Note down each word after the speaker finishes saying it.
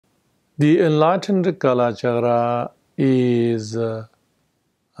The Enlightened Kalachakra is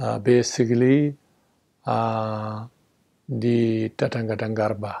basically the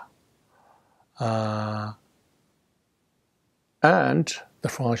Tathagatagarbha and the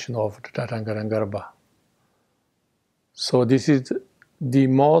function of the Tathagatagarbha. So this is the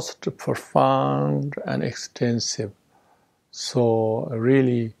most profound and extensive, so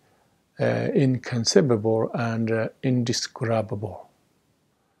really inconceivable and indescribable.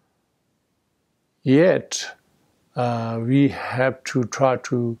 Yet we have to try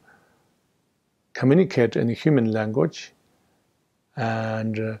to communicate in human language,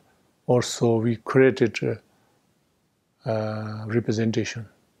 and also we created representation.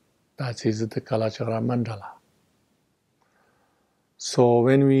 That is the Kalachakra mandala. So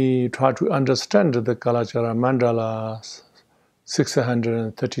when we try to understand the Kalachakra mandala,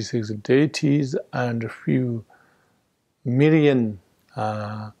 636 deities and a few million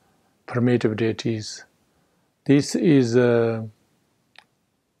primitive deities, this is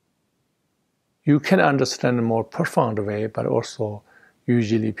you can understand in a more profound way, but also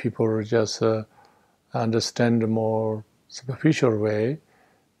usually people just understand a more superficial way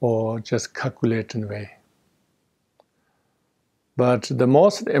or just calculating way. But the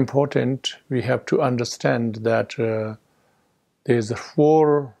most important, we have to understand that there's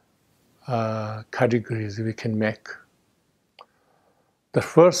 4 categories we can make. The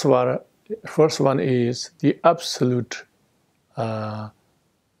first one is the absolute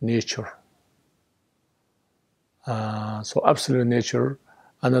nature. So absolute nature,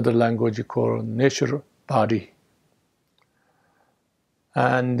 another language called nature body.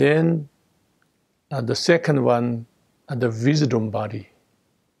 And then the second one, the wisdom body,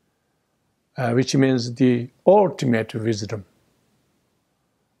 which means the ultimate wisdom.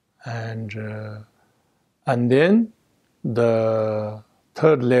 And then the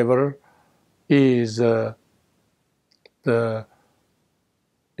third level is the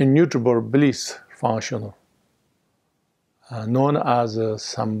immutable bliss functional, known as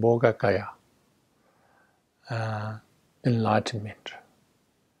Sambhogakaya, enlightenment.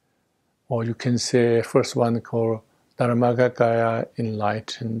 Or you can say first one called Dharmagakaya,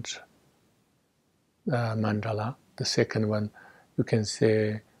 enlightened mandala. The second one you can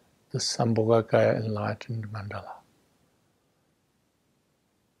say the Sambhogakaya, enlightened mandala.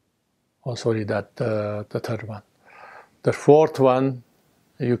 Oh, sorry, that the third one. The fourth one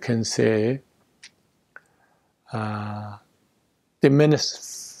you can say the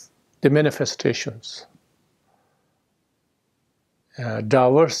manifestations,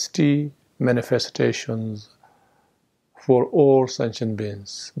 diversity manifestations for all sentient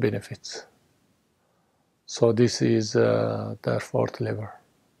beings benefits. So this is the fourth level.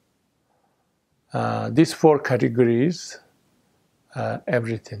 These 4 categories,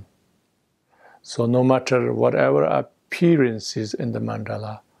 everything. So no matter whatever appearances in the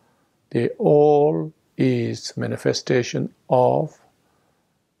mandala, they all is manifestation of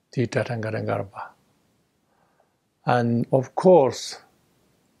the Tathagatagarbha. And of course,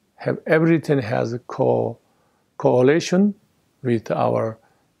 everything has a correlation with our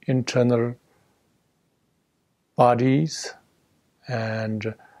internal bodies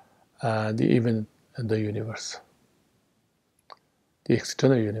and even the universe, the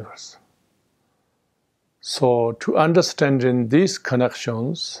external universe. So to understanding these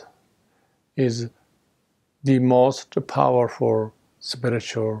connections is the most powerful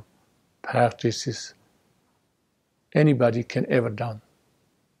spiritual practices anybody can ever done.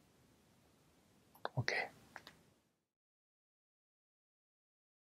 Okay.